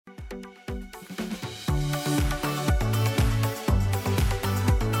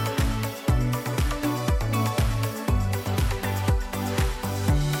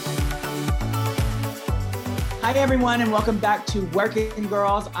Hi, everyone, and welcome back to Working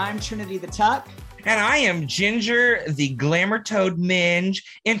Girls. I'm Trinity the Tuck. And I am Ginger, the Glamour Toad Minge,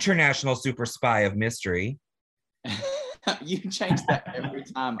 international super spy of mystery. You change that every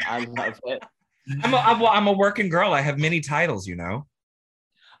time. I love it. I'm a working girl. I have many titles, you know.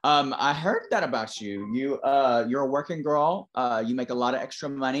 I heard that about you. You're a working girl. You make a lot of extra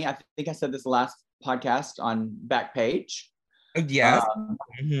money. I think I said this last podcast on Backpage. Yes.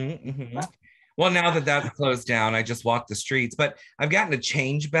 Well, now that that's closed down, I just walk the streets. But I've gotten a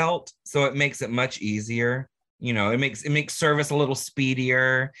change belt, so it makes it much easier. You know, it makes service a little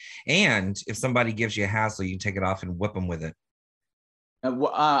speedier. And if somebody gives you a hassle, you can take it off and whip them with it.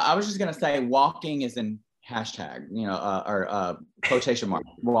 I was just gonna say, walking is in hashtag, or quotation mark.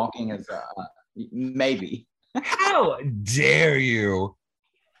 Walking is maybe. How dare you?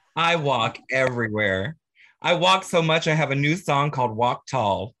 I walk everywhere. I walk so much, I have a new song called Walk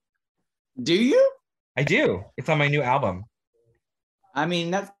Tall. Do you? I do. It's on my new album. I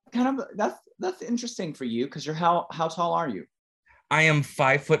mean, that's interesting for you because you're how tall are you? I am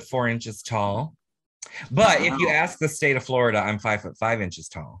 5'4" tall. But if you ask the state of Florida, I'm 5'5"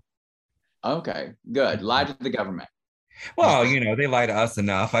 tall. Okay, good. Lie to the government. Well, you know, they lie to us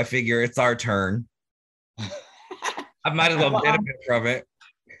enough. I figure it's our turn. I might as well benefit from it.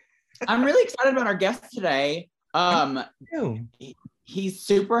 I'm really excited about our guest today. He's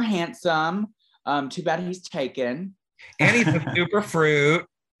super handsome. Too bad he's taken. And he's a super fruit.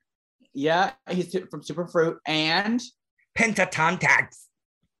 Yeah, he's from Super Fruit and Pentatontax.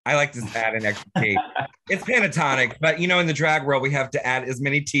 I like to add an extra T. It's pentatonic, but you know, in the drag world, we have to add as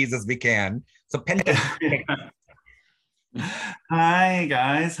many T's as we can. So pentatonic. Hi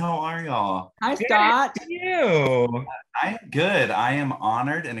guys, how are y'all? Hi Scott. Good. You? I'm good. I am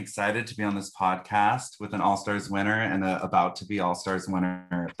honored and excited to be on this podcast with an All-Stars winner and about to be All-Stars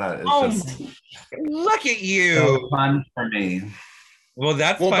winner. That is just look at you. So fun for me. Well,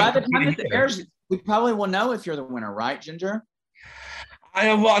 that's fun. By the time this airs, we probably will know if you're the winner, right, Ginger?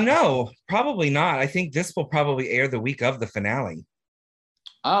 No, probably not. I think this will probably air the week of the finale.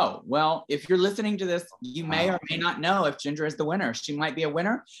 Oh, well, if you're listening to this, you may or may not know if Ginger is the winner. She might be a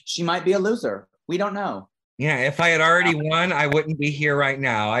winner. She might be a loser. We don't know. Yeah, if I had already won, I wouldn't be here right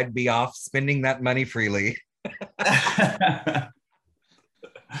now. I'd be off spending that money freely.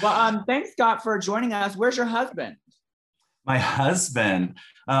 Well, thanks, Scott, for joining us. Where's your husband? My husband.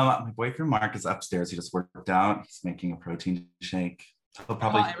 My boyfriend Mark is upstairs. He just worked out. He's making a protein shake. He'll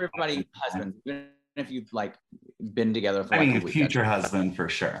probably everybody husbands, even if you've been together for a week. Future husband for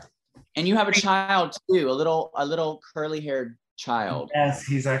sure. And you have a child too, a little curly haired child. Yes,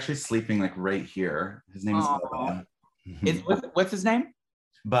 he's actually sleeping right here. His name is Bubba. What's his name?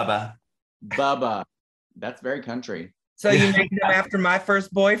 Bubba. Bubba. That's very country. So you named him after my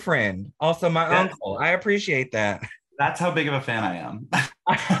first boyfriend, also my uncle. I appreciate that. That's how big of a fan I am.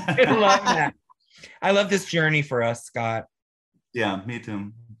 I love that. I love this journey for us, Scott. Yeah, me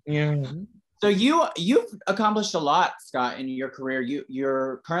too. Yeah. So you've accomplished a lot, Scott, in your career.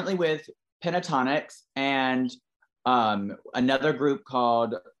 You're currently with Pentatonix and another group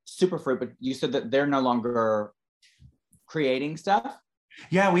called Super Fruit, but you said that they're no longer creating stuff.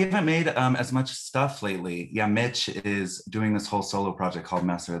 Yeah, we haven't made as much stuff lately. Yeah, Mitch is doing this whole solo project called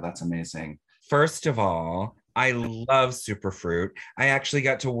Messer. That's amazing. First of all, I love Super Fruit. I actually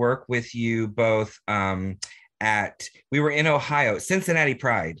got to work with you both we were in Ohio, Cincinnati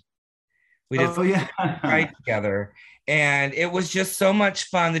Pride. We did Pride together. And it was just so much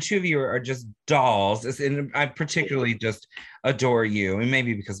fun. The two of you are just dolls. And I particularly just adore you. And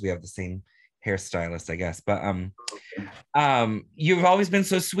maybe because we have the same hairstylist, I guess. But you've always been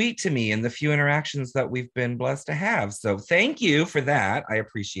so sweet to me in the few interactions that we've been blessed to have. So thank you for that. I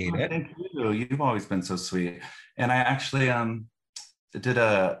appreciate it. Thank you. You've always been so sweet. And I actually did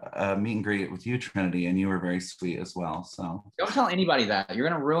a meet and greet with you, Trinity, and you were very sweet as well. So don't tell anybody that. You're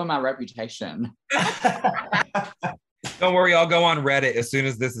gonna ruin my reputation. Don't worry, I'll go on Reddit as soon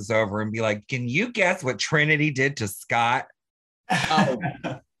as this is over and be like, can you guess what Trinity did to Scott? Oh.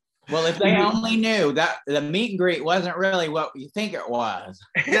 Well, if they only knew that the meet and greet wasn't really what you think it was.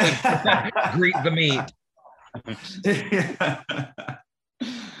 Greet the meat.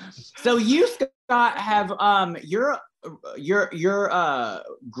 So you, Scott, have your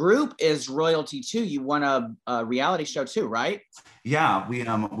group is royalty too. You won a reality show too, right? Yeah, we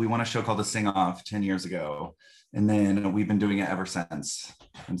won a show called The Sing Off 10 years ago, and then we've been doing it ever since.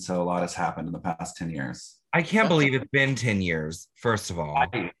 And so a lot has happened in the past 10 years. I can't believe it's been 10 years, first of all.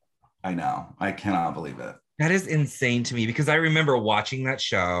 I know. I cannot believe it. That is insane to me because I remember watching that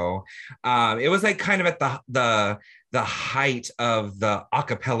show. It was kind of at the height of the a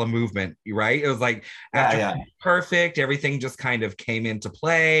cappella movement, right? It was like after perfect, everything just kind of came into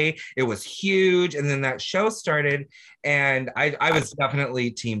play. It was huge. And then that show started, and I was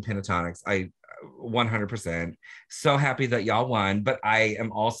definitely team Pentatonix. I 100%. So happy that y'all won, but I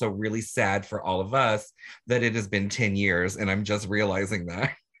am also really sad for all of us that it has been 10 years, and I'm just realizing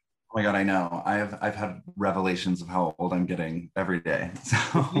that. Oh my God, I know. I've had revelations of how old I'm getting every day. So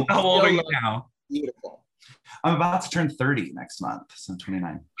how old are you now? Beautiful. I'm about to turn 30 next month, so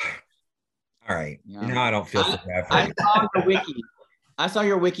 29. All right. Yeah. Now I don't feel so bad for you. Saw your wiki. I saw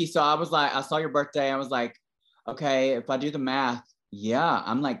your wiki, so I was like, I saw your birthday. I was like, okay, if I do the math, yeah,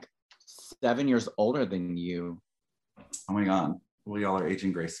 I'm like 7 years older than you. Oh my God. Well, y'all are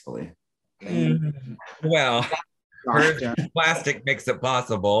aging gracefully. Well, plastic makes it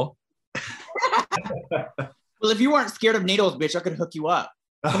possible. Well, if you weren't scared of needles, bitch, I could hook you up.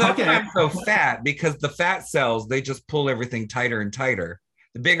 Well, that's why I'm so fat, because the fat cells, they just pull everything tighter and tighter.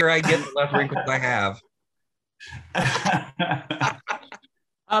 The bigger I get, the less wrinkles I have.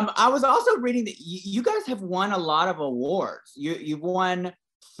 I was also reading that you guys have won a lot of awards. You've won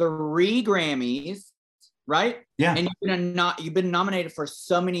 3 Grammys, right? Yeah. And you've been nominated for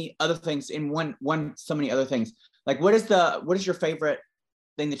so many other things and won so many other things. Like, what is your favorite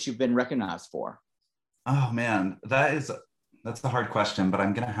thing that you've been recognized for? Oh man, that's a hard question, but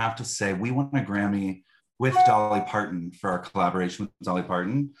I'm gonna have to say we won a Grammy with Dolly Parton for our collaboration with Dolly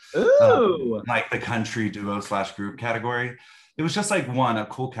Parton. Ooh. Like the country duo/group category. It was just like a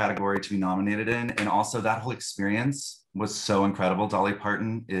cool category to be nominated in, and also that whole experience was so incredible. Dolly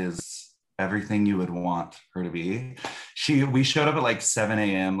Parton is everything you would want her to be. We showed up at like 7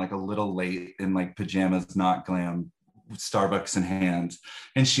 a.m., like a little late in like pajamas, not glam, Starbucks in hand.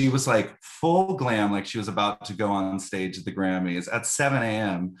 And she was like full glam, like she was about to go on stage at the Grammys at 7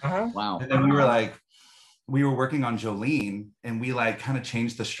 a.m. Wow. And then we were working on Jolene, and we like kind of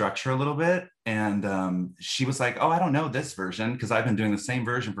changed the structure a little bit. And she was like, oh, I don't know this version because I've been doing the same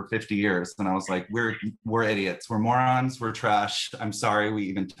version for 50 years. And I was like, we're idiots. We're morons. We're trash. I'm sorry we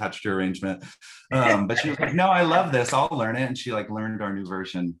even touched your arrangement. But she was like, no, I love this. I'll learn it. And she like learned our new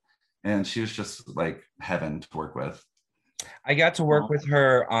version. And she was just like heaven to work with. I got to work with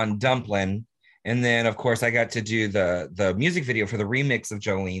her on Dumplin'. And then, of course, I got to do the music video for the remix of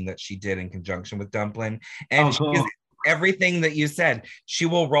Jolene that she did in conjunction with Dumplin'. And she is everything that you said. She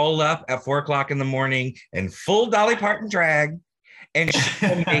will roll up at 4 o'clock in the morning in full Dolly Parton drag, and she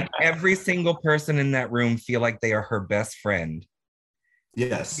will make every single person in that room feel like they are her best friend.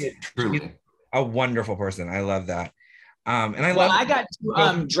 Yes, truly. She's a wonderful person. I love that. And I got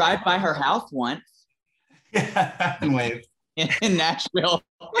to drive by her house once. Yeah, and wave. In Nashville.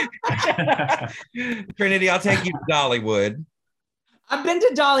 Trinity, I'll take you to Dollywood. I've been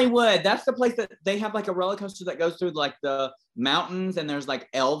to Dollywood. That's the place that they have like a roller coaster that goes through like the mountains, and there's like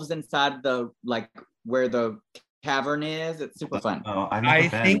elves inside the like where the cavern is. It's super fun. Oh, I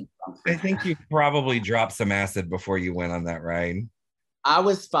think you probably dropped some acid before you went on that ride. I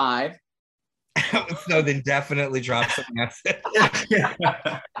was 5. So then definitely drop some acid.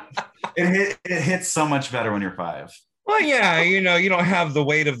 It hits so much better when you're 5. Well, yeah, you don't have the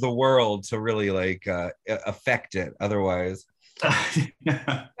weight of the world to really like affect it otherwise.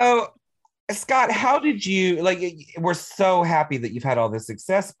 So, Scott, how did you we're so happy that you've had all this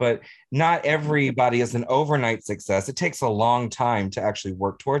success, but not everybody is an overnight success. It takes a long time to actually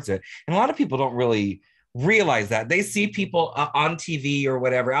work towards it. And a lot of people don't really realize that. They see people on TV or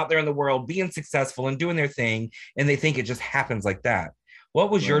whatever out there in the world being successful and doing their thing, and they think it just happens like that. What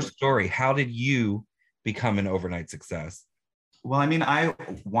was your story? How did you become an overnight success? Well, I mean, I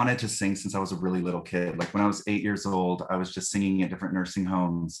wanted to sing since I was a really little kid. Like when I was 8 years old, I was just singing at different nursing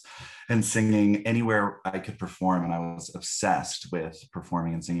homes and singing anywhere I could perform. And I was obsessed with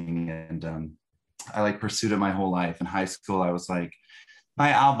performing and singing. And I like pursued it my whole life. In high school, I was like,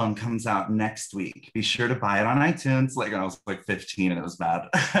 my album comes out next week. Be sure to buy it on iTunes. Like I was like 15 and it was bad.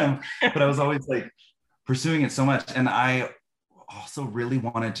 But I was always like pursuing it so much. And I also really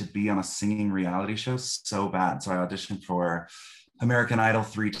wanted to be on a singing reality show so bad. So I auditioned for American Idol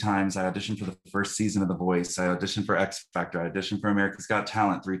 3 times. I auditioned for the first season of The Voice. I auditioned for X Factor. I auditioned for America's Got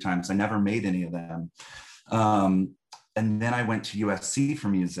Talent 3 times. I never made any of them. And then I went to USC for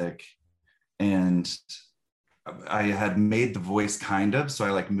music, and I had made The Voice kind of. So I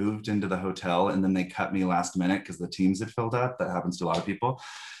like moved into the hotel, and then they cut me last minute because the teams had filled up. That happens to a lot of people.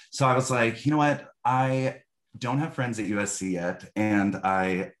 So I was like, you know what? I don't have friends at USC yet, and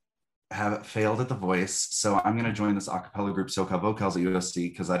I have failed at The Voice, so I'm going to join this a cappella group, SoCal Vocals at USC,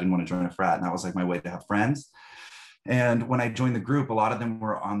 because I didn't want to join a frat, and that was like my way to have friends. And when I joined the group, a lot of them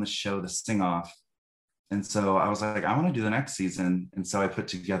were on the show The Sing Off, And so I was like, I want to do the next season. And so I put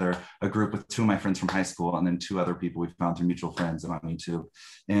together a group with 2 of my friends from high school and then 2 other people we found through mutual friends and on YouTube.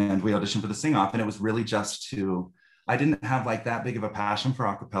 And we auditioned for the Sing Off. And it was really just I didn't have like that big of a passion for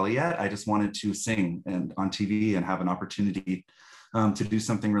acapella yet. I just wanted to sing and on TV and have an opportunity to do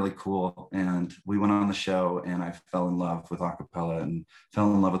something really cool. And we went on the show and I fell in love with acapella and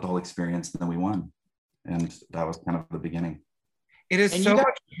fell in love with the whole experience. And then we won. And that was kind of the beginning. It is so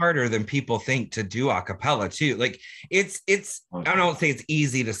much harder than people think to do a cappella too. Like it's I don't say it's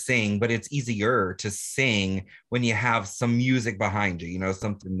easy to sing, but it's easier to sing when you have some music behind you, you know,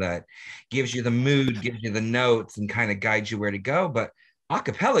 something that gives you the mood, gives you the notes and kind of guides you where to go. But a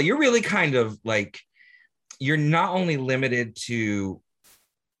cappella, you're really kind of like, you're not only limited to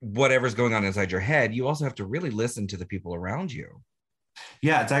whatever's going on inside your head, you also have to really listen to the people around you.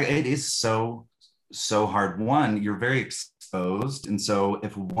 Yeah, it is so hard. One, you're very exposed. And so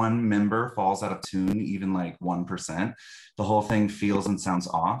if one member falls out of tune, even like 1%, the whole thing feels and sounds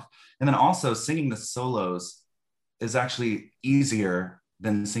off. And then also singing the solos is actually easier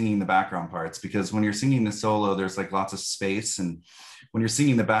than singing the background parts, because when you're singing the solo, there's like lots of space. And when you're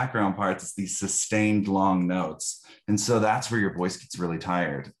singing the background parts, it's these sustained long notes. And so that's where your voice gets really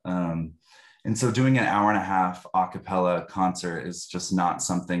tired. And so doing an 1.5 hour a cappella concert is just not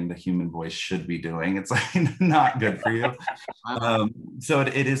something the human voice should be doing. It's like not good for you. So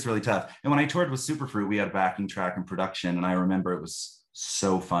it is really tough. And when I toured with Superfruit, we had a backing track and production. And I remember it was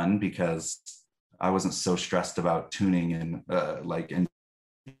so fun because I wasn't so stressed about tuning and like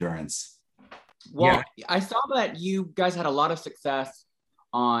endurance. Well, yeah. I saw that you guys had a lot of success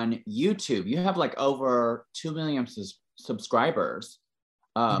on YouTube. You have like over 2 million subscribers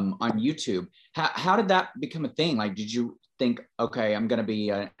on YouTube. How did that become a thing? Like, did you think, okay, I'm going to be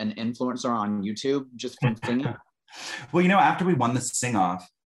an influencer on YouTube just from singing? Well, you know, after we won the Sing Off,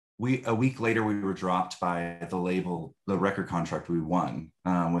 a week later, we were dropped by the label, the record contract we won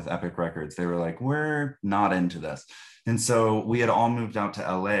with Epic Records. They were like, we're not into this. And so we had all moved out to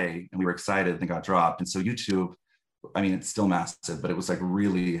LA and we were excited and got dropped. And so YouTube, I mean, it's still massive, but it was like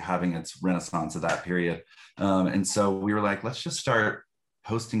really having its renaissance at that period. And so we were like, let's just start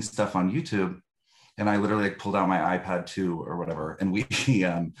posting stuff on YouTube. And I literally like pulled out my iPad 2 or whatever. And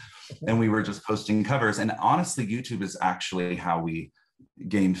we were just posting covers. And honestly, YouTube is actually how we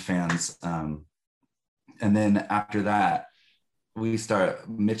gained fans. And then after that,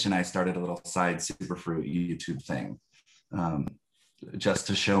 Mitch and I started a little side Superfruit YouTube thing, just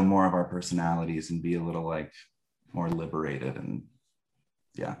to show more of our personalities and be a little like more liberated. And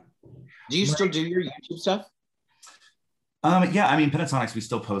yeah. Do you still do your YouTube stuff? Yeah, I mean, Pentatonix, we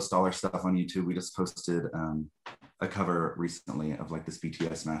still post all our stuff on YouTube. We just posted a cover recently of like this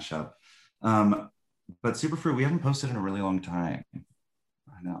BTS mashup. But Superfruit, we haven't posted in a really long time.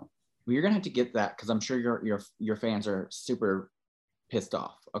 I know. Well, you're gonna have to get that because I'm sure your fans are super pissed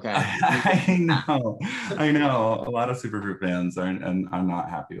off. Okay. I know. A lot of Superfruit fans are not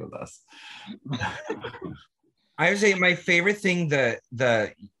happy with us. I would say my favorite thing that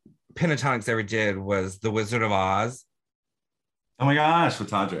the Pentatonix ever did was The Wizard of Oz. Oh my gosh,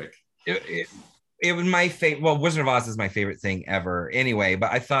 with Todrick. It was my favorite. Well, Wizard of Oz is my favorite thing ever anyway,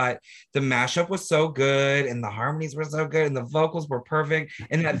 but I thought the mashup was so good and the harmonies were so good and the vocals were perfect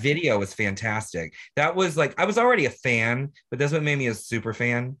and that video was fantastic. That was like, I was already a fan, but that's what made me a super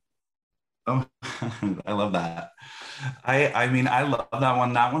fan. Oh, I love that. I mean, I love that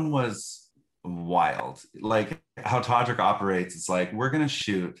one. That one was wild. Like how Todrick operates, it's like, we're going to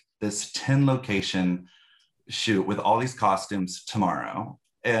shoot this 10 location shoot with all these costumes tomorrow.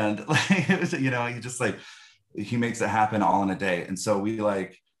 And like, it was, you know, he makes it happen all in a day. And so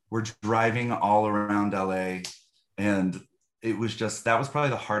we're driving all around LA, and it was that was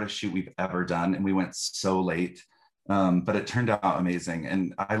probably the hardest shoot we've ever done. And we went so late, but it turned out amazing.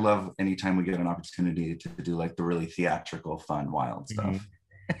 And I love anytime we get an opportunity to do like the really theatrical, fun, wild stuff. Mm-hmm.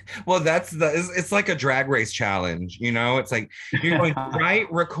 Well, it's like a drag race challenge, you know. It's like you're going to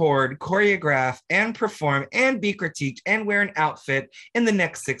write, record, choreograph, and perform, and be critiqued, and wear an outfit in the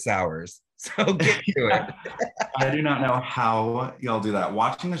next 6 hours. So get to it. I do not know how y'all do that.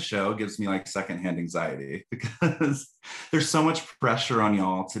 Watching the show gives me like secondhand anxiety because there's so much pressure on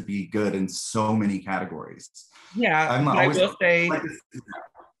y'all to be good in so many categories. Yeah, I will say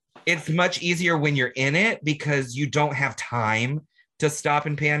it's much easier when you're in it because you don't have time to stop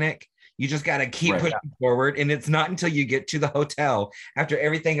and panic. You just got to keep pushing forward. And it's not until you get to the hotel after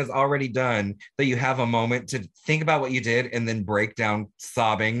everything is already done that you have a moment to think about what you did and then break down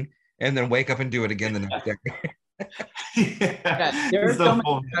sobbing and then wake up and do it again the next day. There's so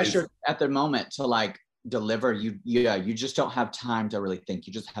much pressure at the moment to like deliver. You just don't have time to really think.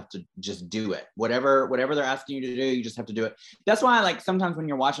 You just have to just do it. Whatever they're asking you to do, you just have to do it. That's why, like, sometimes when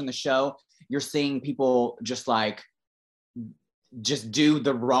you're watching the show, you're seeing people just do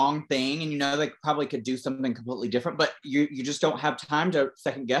the wrong thing, and they probably could do something completely different, but you just don't have time to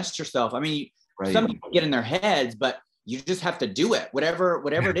second guess yourself. I mean, some people get in their heads, but you just have to do it, whatever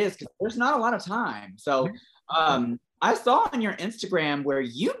it is, because there's not a lot of time. So I saw on your Instagram where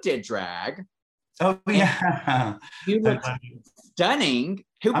you did drag. Oh yeah, you looked stunning.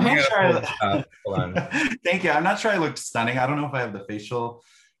 Thank you. I'm not sure I looked stunning. I don't know if I have the facial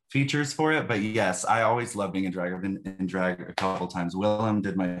features for it, but yes, I always love being in drag. I've been in drag a couple times. Willem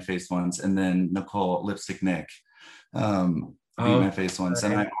did my face once, and then Nicole Lipstick Nick beat my face once.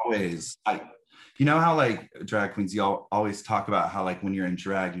 And you know how like drag queens, you all always talk about how like when you're in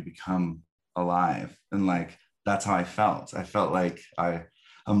drag you become alive, and like that's how I felt. I felt like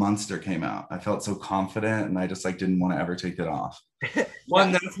a monster came out. I felt so confident, and I just like didn't want to ever take it off. Well,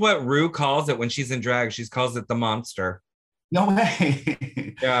 and that's what Rue calls it when she's in drag. She calls it the monster. No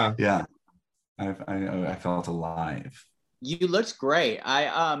way. Yeah. I felt alive. You looked great.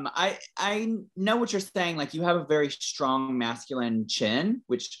 I know what you're saying. Like, you have a very strong masculine chin,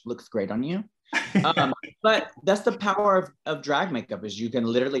 which looks great on you. But that's the power of drag makeup, is you can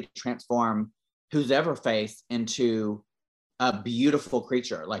literally transform whose ever face into a beautiful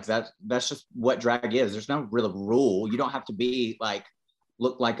creature. Like that's just what drag is. There's no real rule. You don't have to be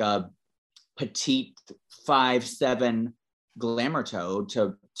look like a petite 5'7" glamour toad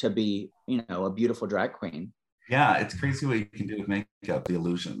to be a beautiful drag queen. Yeah, it's crazy what you can do with makeup. The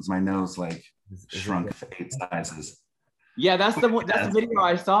illusions. My nose shrunk 8 sizes. Yeah, that's the video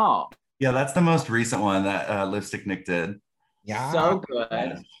I saw. Yeah, that's the most recent one that Lipstick Nick did. Yeah, so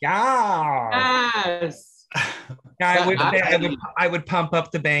good. Yeah. Yes. I would pump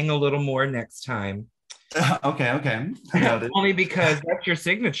up the bang a little more next time. Okay. Only because that's your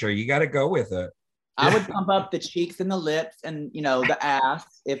signature. You got to go with it. I would pump up the cheeks and the lips and the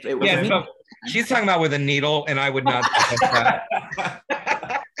ass if it was me. So she's talking about with a needle, and I would not that.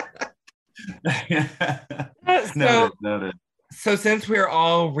 Noted. So since we're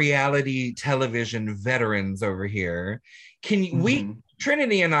all reality television veterans over here,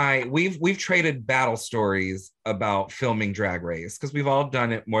 Trinity and I, we've traded battle stories about filming Drag Race, because we've all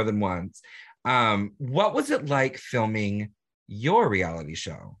done it more than once. What was it like filming your reality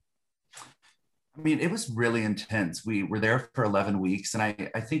show? I mean, it was really intense. We were there for 11 weeks, and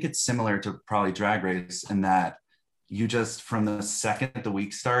I think it's similar to probably Drag Race in that you just, from the second the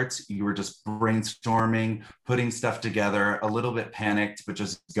week starts, you were just brainstorming, putting stuff together, a little bit panicked, but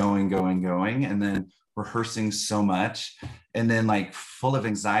just going, and then rehearsing so much, and then like full of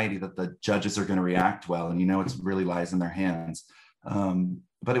anxiety that the judges are going to react well, and it really lies in their hands.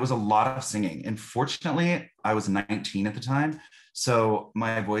 But it was a lot of singing, and fortunately I was 19 at the time, so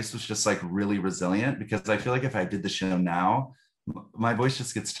my voice was just like really resilient, because I feel like if I did the show now, my voice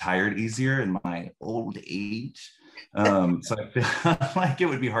just gets tired easier in my old age. So I feel like it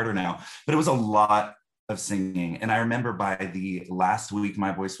would be harder now, but it was a lot of singing. And I remember by the last week,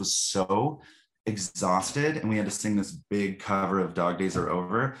 my voice was so exhausted, and we had to sing this big cover of Dog Days Are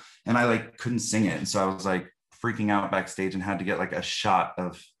Over, and I couldn't sing it. And so I was freaking out backstage and had to get a shot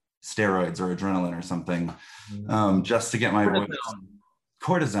of steroids or adrenaline or something, just to get my voice.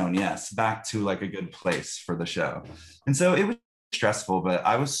 Cortisone, yes, back to a good place for the show. And so it was stressful, but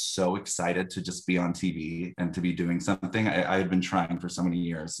I was so excited to just be on TV and to be doing something I had been trying for so many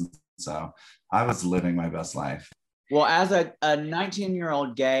years. And so I was living my best life. Well, as a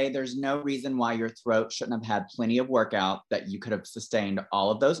 19-year-old gay, there's no reason why your throat shouldn't have had plenty of workout, that you could have sustained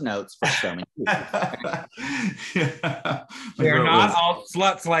all of those notes for so many years. They're not all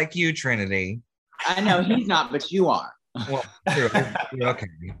sluts like you, Trinity. I know he's not, but you are. Well, okay.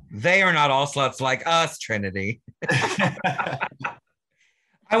 They are not all sluts like us, Trinity.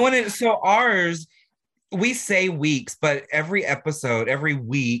 Ours, we say weeks, but every episode, every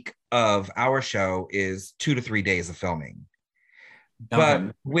week of our show is 2 to 3 days of filming.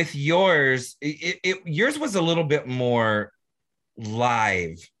 But with yours, yours was a little bit more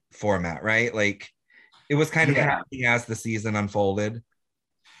live format, right? It was kind of happening as the season unfolded.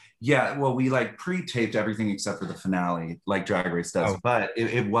 Yeah, well, we pre-taped everything except for the finale, like Drag Race does. But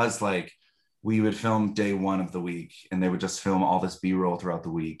it was we would film day 1 of the week, and they would just film all this B-roll throughout the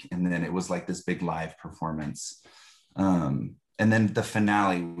week, and then it was this big live performance. And then the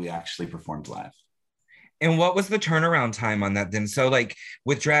finale, we actually performed live. And what was the turnaround time on that then? So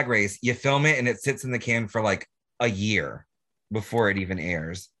with Drag Race, you film it and it sits in the can for a year before it even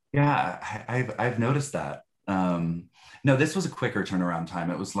airs. Yeah, I've noticed that. No, this was a quicker turnaround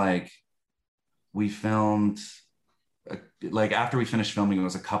time. It was we filmed like after we finished filming, it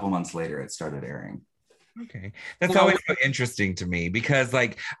was a couple months later it started airing. Okay. That's always so interesting to me because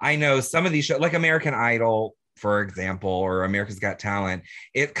like I know some of these shows like American Idol, for example, or America's Got Talent,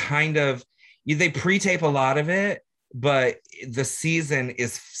 it kind of they pre-tape a lot of it, but the season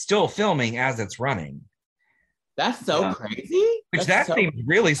is still filming as it's running. That's so crazy. That seems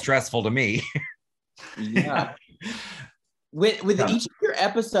really stressful to me. Yeah. With each of your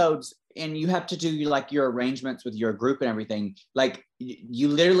episodes, and you have to do like your arrangements with your group and everything, like you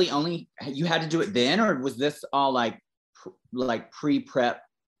literally you had to do it then, or was this all like pre-prep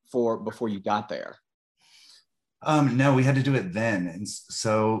for before you got there? No, we had to do it then. And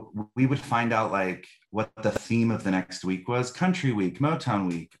so we would find out like what the theme of the next week was, Country Week, Motown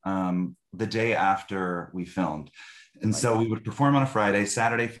Week, the day after we filmed. And so we would perform on a Friday,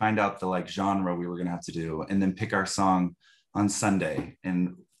 Saturday, find out the like genre we were going to have to do, and then pick our song on Sunday.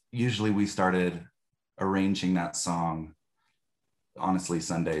 And usually we started arranging that song, honestly,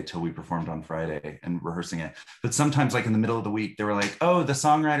 Sunday till we performed on Friday and rehearsing it. But sometimes like in the middle of the week, they were like, oh, the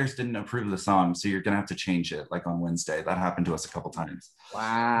songwriters didn't approve of the song, so you're going to have to change it like on Wednesday. That happened to us a couple times.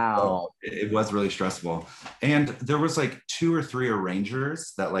 Wow. So it was really stressful. And there was like 2 or 3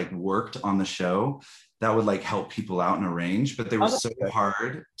 arrangers that like worked on the show that would like help people out and arrange, but they were so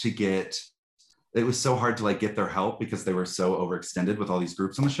hard to get. It was so hard to like get their help because they were so overextended with all these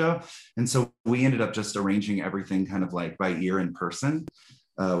groups on the show. And so we ended up just arranging everything kind of like by ear in person,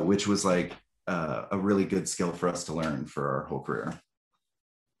 which was like a really good skill for us to learn for our whole career.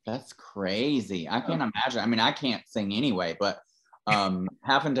 That's crazy. I can't imagine. I mean, I can't sing anyway, but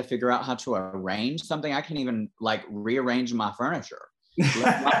having to figure out how to arrange something, I can't even like rearrange my furniture.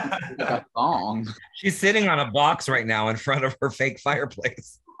 A song. She's sitting on a box right now in front of her fake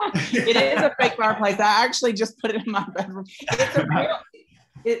fireplace. It is a fake fireplace. I actually just put it in my bedroom.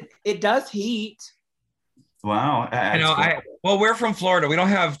 It does heat. Wow. Well, we're from Florida. We don't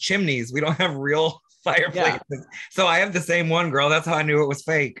have chimneys. We don't have real fireplaces. Yeah. So I have the same one, girl. That's how I knew it was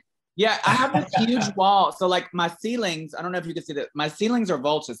fake. Yeah, I have this huge wall. So like my ceilings, I don't know if you can see that. My ceilings are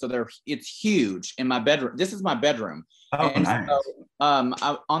vaulted, so it's huge in my bedroom. This is my bedroom. Oh, and nice. So,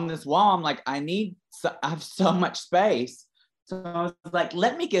 on this wall, I'm like, I have so much space. So I was like,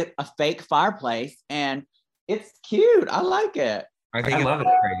 let me get a fake fireplace, and it's cute. I like it. I love it.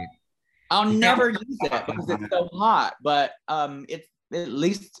 Great. I'll never use it because it's so hot, but it's at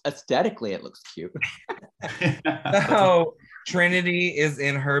least aesthetically it looks cute. So Trinity is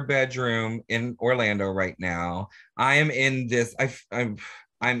in her bedroom in Orlando right now. I am in this. I'm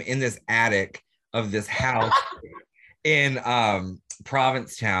in this attic of this house in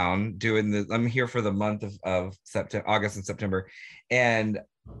Provincetown doing this. I'm here for the month of September, August and September. And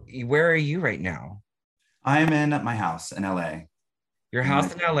where are you right now? I'm in my house in LA. Your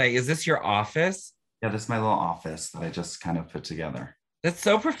house in LA. Is this your office? Yeah, this is my little office that I just kind of put together. That's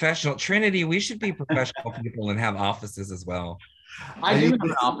so professional. Trinity, we should be professional people and have offices as well. I do have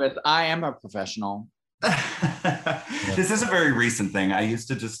an office. I am a professional. This is a very recent thing. I used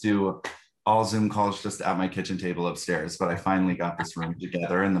to just do all Zoom calls just at my kitchen table upstairs, but I finally got this room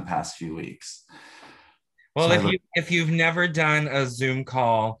together in the past few weeks. Well, so if you've never done a Zoom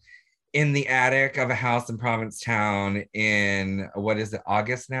call in the attic of a house in Provincetown in, what is it,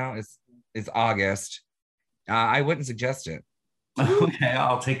 August now? It's August. I wouldn't suggest it. Okay,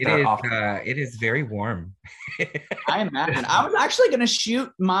 I'll take that off. It is very warm. I imagine. I was actually going to shoot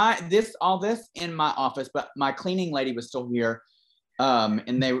all this in my office, but my cleaning lady was still here,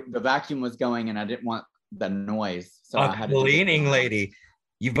 and the vacuum was going, and I didn't want the noise. So I had cleaning lady.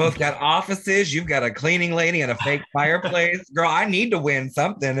 You both got offices. You've got a cleaning lady and a fake fireplace. Girl, I need to win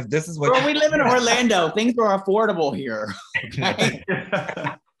something if this is what. Girl, we live in Orlando. Things are affordable here. Okay?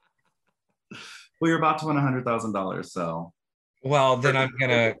 Well, you're about to win $100,000, so. Well, then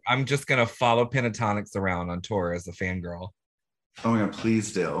I'm just gonna follow Pentatonix around on tour as a fangirl. Oh my God,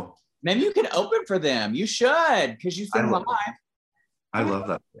 please do. Maybe you could open for them. You should, because you sing live. I love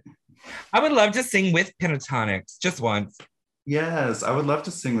that. I would love to sing with Pentatonix just once. Yes, I would love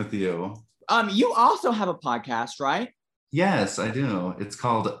to sing with you. You also have a podcast, right? Yes, I do. It's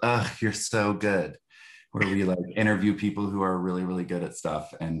called Ugh, You're So Good, where we like interview people who are really, really good at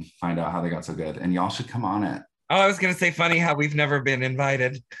stuff and find out how they got so good. And y'all should come on it. Oh, I was going to say, funny how we've never been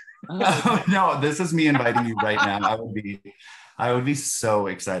invited. Oh, no, this is me inviting you right now. I would be so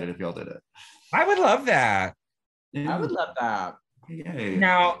excited if y'all did it. I would love that. Yeah. I would love that. Yay.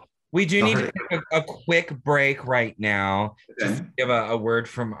 Now, we do need to take a quick break right now. Okay. Just to give a word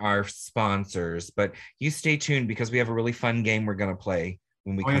from our sponsors. But you stay tuned because we have a really fun game we're going to play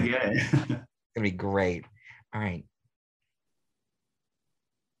when we come. Yeah. It's going to be great. All right.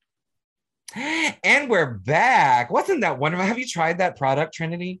 And we're back. Wasn't that wonderful? Have you tried that product,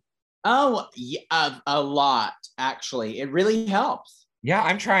 Trinity? Oh, yeah, a lot, actually. It really helps. Yeah,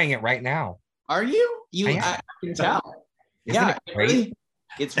 I'm trying it right now. Are you? I can tell. Isn't yeah, it great?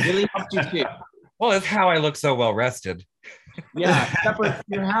 It's really helped you too. Well, it's how I look so well rested. Yeah, except for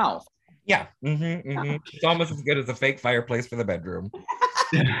your house. Yeah. It's almost as good as a fake fireplace for the bedroom.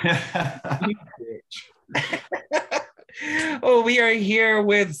 Oh, we are here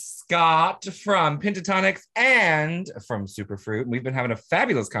with Scott from Pentatonix and from Superfruit. We've been having a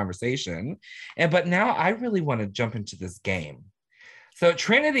fabulous conversation. But now I really want to jump into this game. So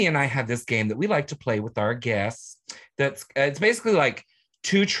Trinity and I have this game that we like to play with our guests. It's basically like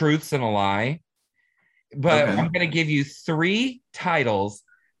 2 truths and a lie. But okay. I'm going to give you 3 titles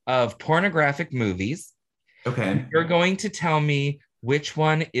of pornographic movies. Okay. You're going to tell me which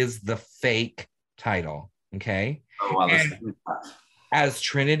one is the fake title. Okay. Oh, wow, as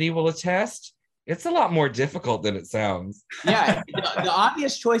Trinity will attest, it's a lot more difficult than it sounds. Yeah, the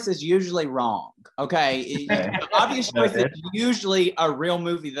obvious choice is usually wrong. Okay, the obvious choice is usually a real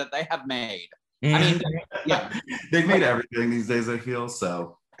movie that they have made. I mean, yeah, they've made everything these days, I feel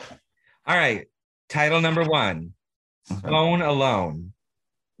so. All right, title number 1, Bone Alone.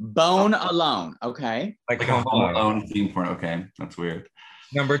 Bone Alone. Okay, like a Home Alone theme porn. Okay, that's weird.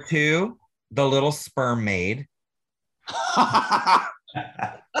 Number 2, The Little Sperm Maid.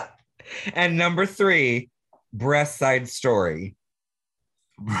 And number 3, Breast Side Story.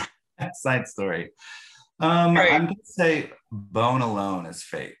 Breast Side Story. I'm gonna say Bone Alone is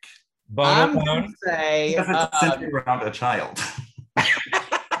fake. Bone Alone? Say because it's centered around a child.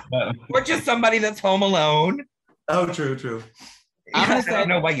 Or just somebody that's home alone. Oh, true. I'm gonna say I don't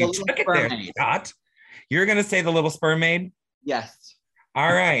know why you took it there, Scott. You're gonna say The Little Sperm Maid? Yes.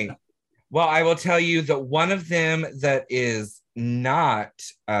 All right. Well, I will tell you that one of them that is not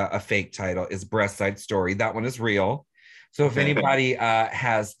a fake title is Breast Side Story. That one is real. So if anybody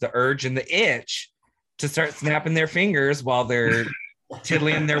has the urge and the itch to start snapping their fingers while they're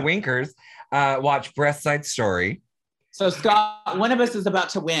tiddling their winkers, watch Breast Side Story. So Scott, one of us is about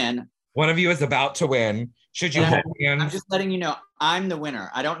to win. One of you is about to win. Should you hold hands? I'm just letting you know I'm the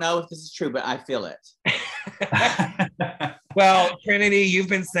winner. I don't know if this is true, but I feel it. Well, Trinity, you've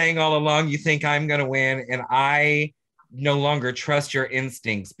been saying all along you think I'm going to win, and I no longer trust your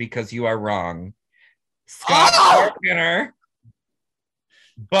instincts because you are wrong. Scott, our winner.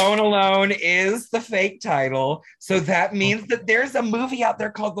 Bone Alone is the fake title. So that means that there's a movie out there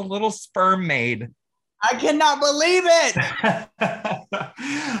called The Little Sperm Maid. I cannot believe it.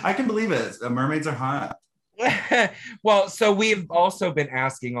 I can believe it. Mermaids are hot. Well, so we've also been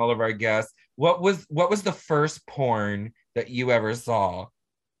asking all of our guests, what was the first porn that you ever saw?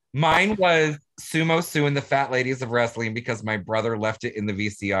 Mine was Sumo Sue and the Fat Ladies of Wrestling because my brother left it in the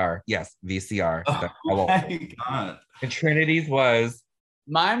VCR. Yes, VCR. Oh my God. And Trinity's was?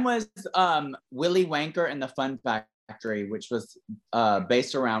 Mine was Willy Wanker and the Fun Factory, which was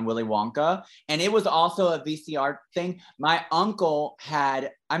based around Willy Wonka. And it was also a VCR thing. My uncle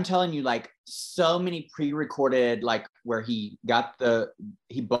had, I'm telling you, like so many pre-recorded, like where he bought the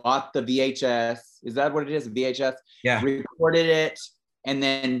VHS. Is that what it is? VHS? Yeah. Recorded it and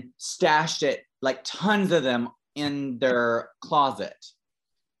then stashed it, like tons of them in their closet.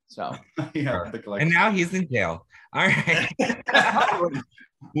 So. Yeah, and now he's in jail. All right.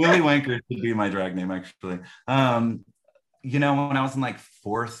 Willy Wanker should be my drag name, actually. You know, when I was in like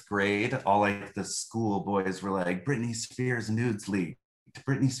 4th grade, all like the school boys were like, Britney Spears nudes leaked.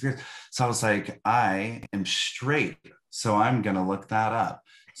 Britney Spears. So I was like, I am straight, so I'm gonna look that up.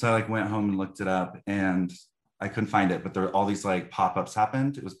 So I like went home and looked it up, and I couldn't find it. But there all these like pop-ups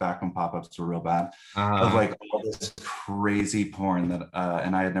happened. It was back when pop-ups were real bad. Of like all this crazy porn that,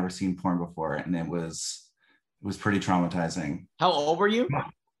 and I had never seen porn before, and it was pretty traumatizing. How old were you? I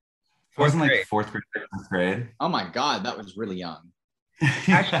was in like 4th grade, 5th grade. Oh my God, that was really young.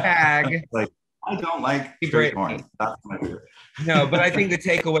 Hashtag. Like, I don't like straight porn. That's my favorite. No, but I think the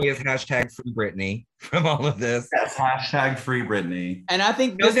takeaway is hashtag free Britney from all of this. Yes, hashtag free Britney. And I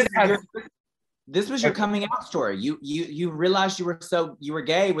think this was your coming out story. You realized you were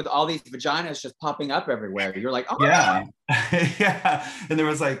gay with all these vaginas just popping up everywhere. You're like, oh yeah. Yeah. And there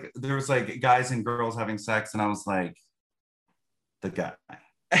was like guys and girls having sex, and I was like, the guy.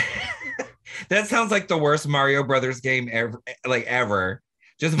 That sounds like the worst Mario Brothers game ever.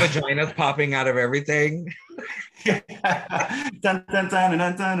 Just vaginas popping out of everything. I don't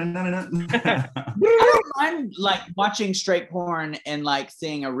mind like watching straight porn and like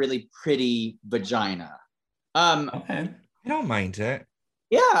seeing a really pretty vagina. Okay. I don't mind it.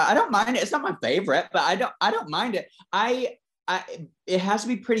 Yeah, I don't mind it. It's not my favorite, but I don't mind it. I it has to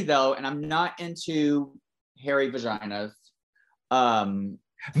be pretty though, and I'm not into hairy vaginas.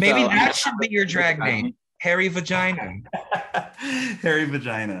 Maybe that should be your drag name, Hairy Vagina. Hairy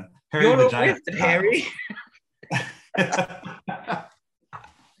Vagina. Hairy Vagina. Harry.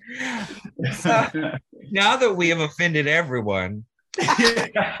 So, now that we have offended everyone,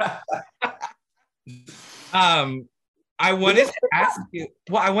 I wanted to ask you.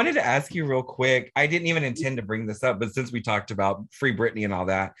 Well, I wanted to ask you real quick. I didn't even intend to bring this up, but since we talked about Free Britney and all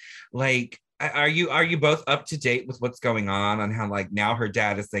that, like, are you both up to date with what's going on how like now her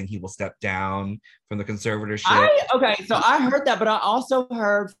dad is saying he will step down from the conservatorship? Okay, so I heard that, but I also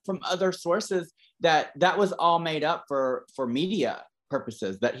heard from other sources that was all made up for media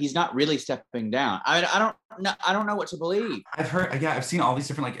purposes, that he's not really stepping down. I don't know what to believe. I've seen all these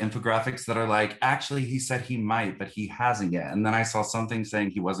different like infographics that are like, actually he said he might, but he hasn't yet. And then I saw something saying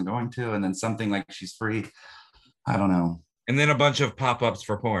he wasn't going to, and then something like she's free. I don't know. And then a bunch of pop-ups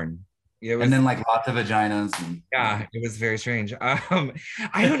for porn. And then like lots of vaginas. Yeah, it was very strange. I don't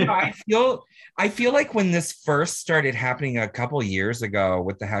know. I feel like when this first started happening a couple years ago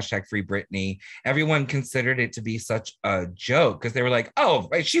with the hashtag Free Britney, everyone considered it to be such a joke because they were like, oh,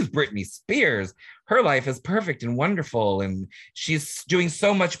 she's Britney Spears. Her life is perfect and wonderful. And she's doing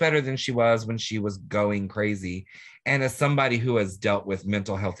so much better than she was when she was going crazy. And as somebody who has dealt with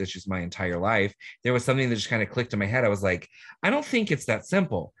mental health issues my entire life, there was something that just kind of clicked in my head. I was like, I don't think it's that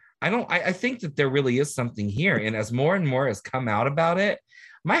simple. I think that there really is something here. And as more and more has come out about it,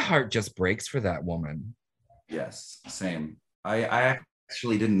 my heart just breaks for that woman. Yes, same. I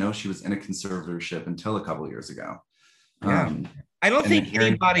actually didn't know she was in a conservatorship until a couple of years ago. Yeah. I don't think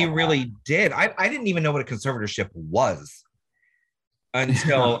anybody really did. I didn't even know what a conservatorship was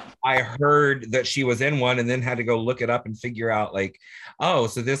until I heard that she was in one, and then had to go look it up and figure out like, oh,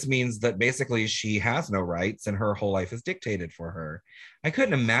 so this means that basically she has no rights and her whole life is dictated for her. I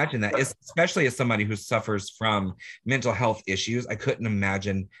couldn't imagine that, especially as somebody who suffers from mental health issues. I couldn't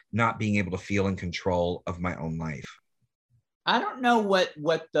imagine not being able to feel in control of my own life. I don't know what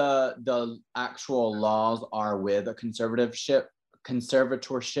the actual laws are with a conservatorship,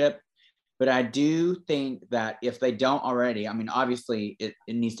 but I do think that if they don't already, I mean, obviously it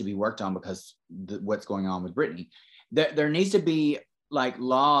needs to be worked on because what's going on with Britney. There needs to be like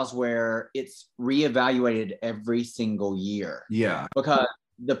laws where it's reevaluated every single year. Yeah. Because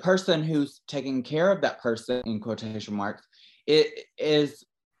the person who's taking care of that person, in quotation marks,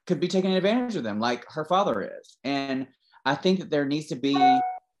 could be taking advantage of them like her father is. And I think that there needs to be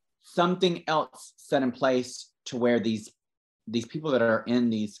something else set in place to where these people that are in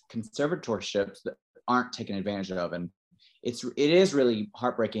these conservatorships that aren't taken advantage of. And it is really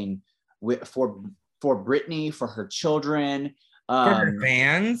heartbreaking for Britney, for her children, for her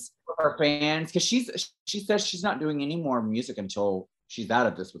fans, because she says she's not doing any more music until she's out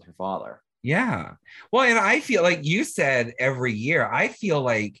of this with her father. Yeah. Well, and I feel like you said every year, I feel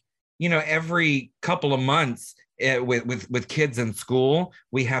like, every couple of months with kids in school,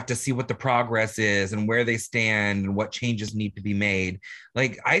 we have to see what the progress is and where they stand and what changes need to be made.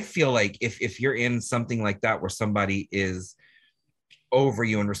 Like, I feel like if you're in something like that where somebody is over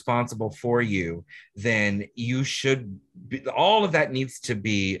you and responsible for you, then you should be, all of that needs to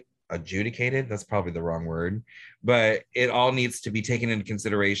be adjudicated. That's probably the wrong word, but it all needs to be taken into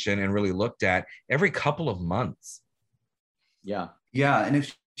consideration and really looked at every couple of months. Yeah. Yeah. And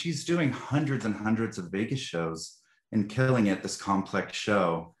if she's doing hundreds and hundreds of Vegas shows and killing it, this complex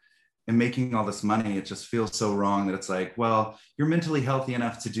show, and making all this money, it just feels so wrong that it's like, well, you're mentally healthy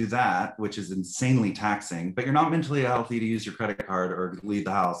enough to do that, which is insanely taxing, but you're not mentally healthy to use your credit card or leave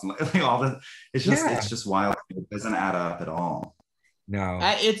the house. And like all that, it's just wild. It doesn't add up at all. No.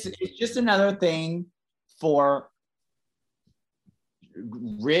 It's just another thing for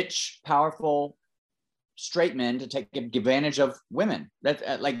rich, powerful, straight men to take advantage of women. That's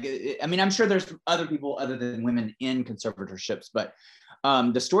I mean, I'm sure there's other people other than women in conservatorships, but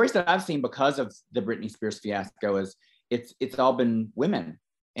the stories that I've seen because of the Britney Spears fiasco is it's all been women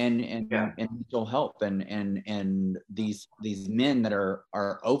and mental health and these men that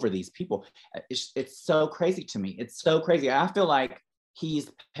are over these people. It's so crazy to me. It's so crazy. I feel like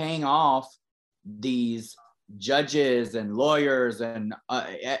he's paying off these judges and lawyers and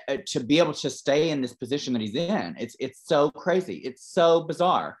to be able to stay in this position that he's in. It's so crazy. It's so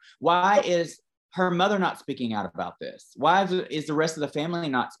bizarre. Why is her mother not speaking out about this? Why is the rest of the family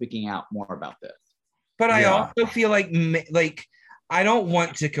not speaking out more about this? But I also feel like I don't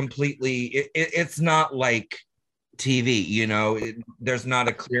want to completely, it's not like TV, there's not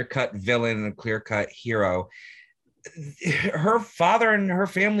a clear-cut villain and a clear-cut hero. her father and her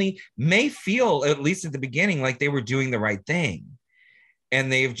family may feel, at least at the beginning, like they were doing the right thing.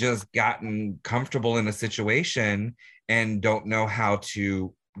 And they've just gotten comfortable in a situation and don't know how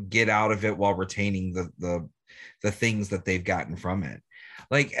to get out of it while retaining the things that they've gotten from it.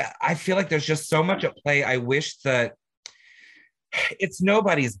 Like, I feel like there's just so much at play. I wish that it's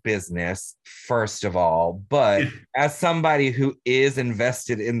nobody's business, first of all, but as somebody who is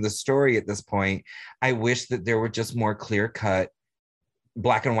invested in the story at this point, I wish that there were just more clear-cut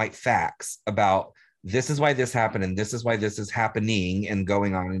black and white facts about this is why this happened and this is why this is happening and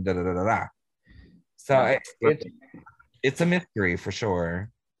going on and da da da da da. So it's a mystery for sure.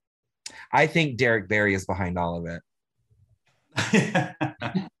 I think Derek Barry is behind all of it.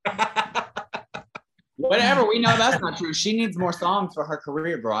 Whatever, we know that's not true. She needs more songs for her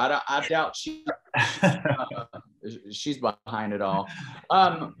career, bro. I doubt she's behind it all.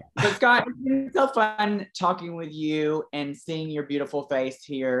 But Scott, it's been so fun talking with you and seeing your beautiful face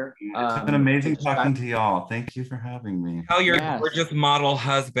here. It's been amazing talking to y'all. Thank you for having me. Tell your gorgeous model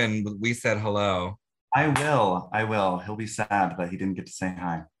husband we said hello. I will. He'll be sad that he didn't get to say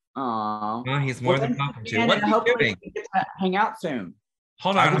hi. Aww. Oh, he's more than welcome to. What's he doing? We get to hang out soon.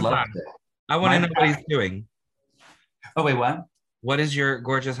 Hold on. I want to know what he's doing. Oh, wait, what? What is your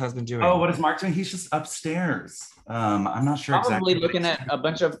gorgeous husband doing? Oh, what is Mark doing? He's just upstairs. I'm not sure Probably exactly. looking at a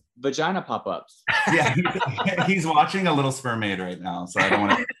bunch of vagina pop-ups. Yeah, he's watching a Little Sperm Maid right now, so I don't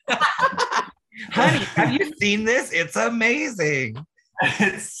want to. Honey, have you seen this? It's amazing.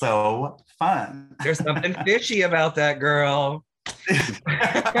 It's so fun. There's something fishy about that girl.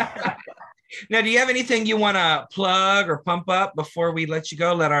 Now, do you have anything you want to plug or pump up before we let you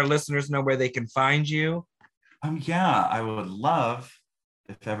go? Let our listeners know where they can find you. Yeah, I would love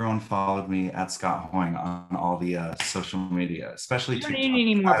if everyone followed me at Scott Hoying on all the social media, especially you don't need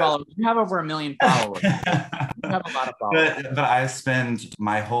any more followers. You have over 1 million followers. You have a lot of followers. But I spend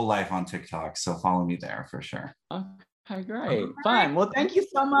my whole life on TikTok, so follow me there for sure. Okay, great. Fun. Well, thank you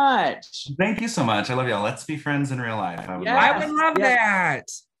so much. Thank you so much. I love y'all. Let's be friends in real life. I would love that.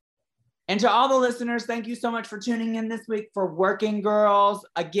 And to all the listeners, thank you so much for tuning in this week for Working Girls.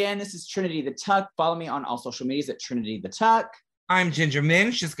 Again, this is Trinity the Tuck. Follow me on all social medias at Trinity the Tuck. I'm Ginger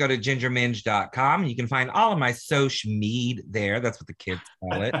Minge. Just go to gingerminge.com. You can find all of my social media there. That's what the kids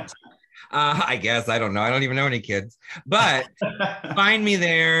call it. I guess. I don't know. I don't even know any kids. But find me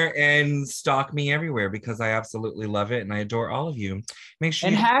there and stalk me everywhere because I absolutely love it and I adore all of you. Make sure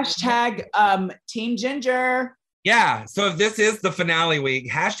and hashtag Team Ginger. Yeah, so if this is the finale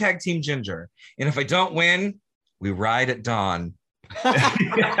week, hashtag Team Ginger. And if I don't win, we ride at dawn. All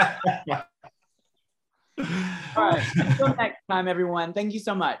right, until next time, everyone. Thank you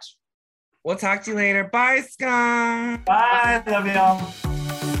so much. We'll talk to you later. Bye, Scott. Bye, love y'all.